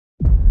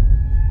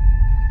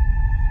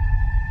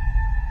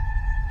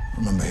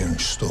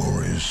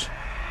stories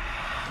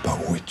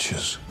about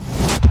witches.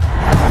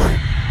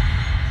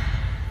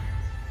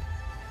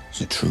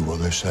 Is it true what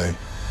they say?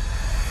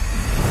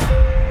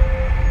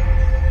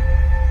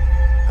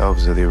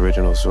 Elves are the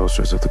original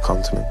sorcerers of the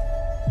continent.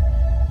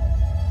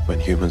 When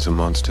humans and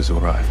monsters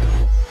arrived,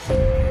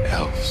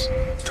 elves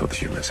taught the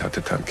humans how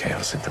to turn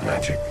chaos into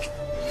magic.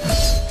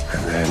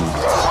 And then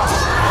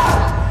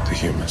the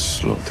humans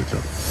slaughtered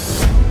them.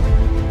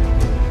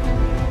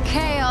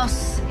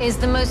 Chaos is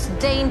the most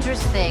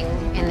dangerous thing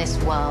in this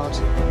world.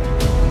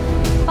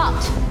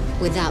 But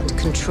without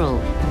control,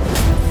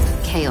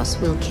 chaos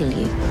will kill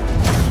you.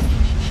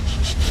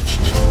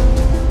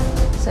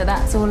 So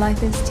that's all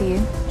life is to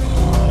you?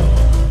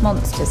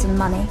 Monsters and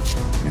money?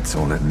 It's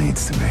all it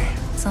needs to be.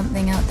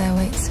 Something out there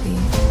waits for you.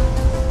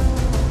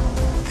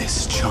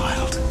 This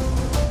child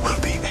will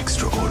be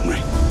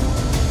extraordinary.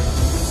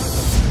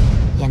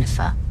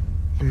 Yennefer,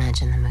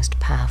 imagine the most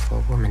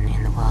powerful woman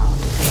in the world.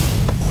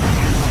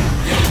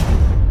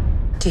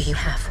 Do you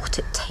have what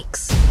it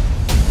takes?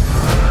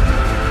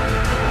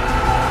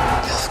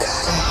 You've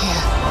got her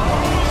here.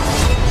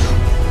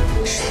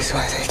 She's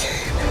why they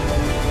came.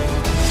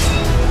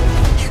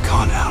 You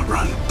can't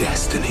outrun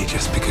destiny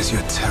just because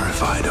you're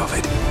terrified of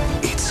it.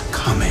 It's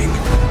coming.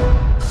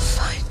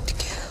 Find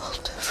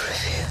Geralt of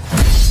Rivia.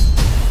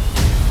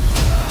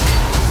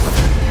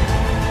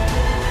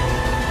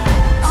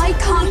 I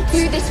can't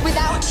do this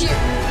without you!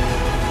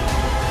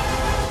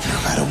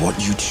 No matter what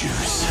you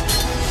choose,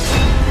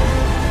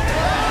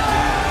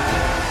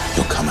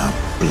 you'll come out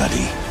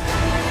bloody.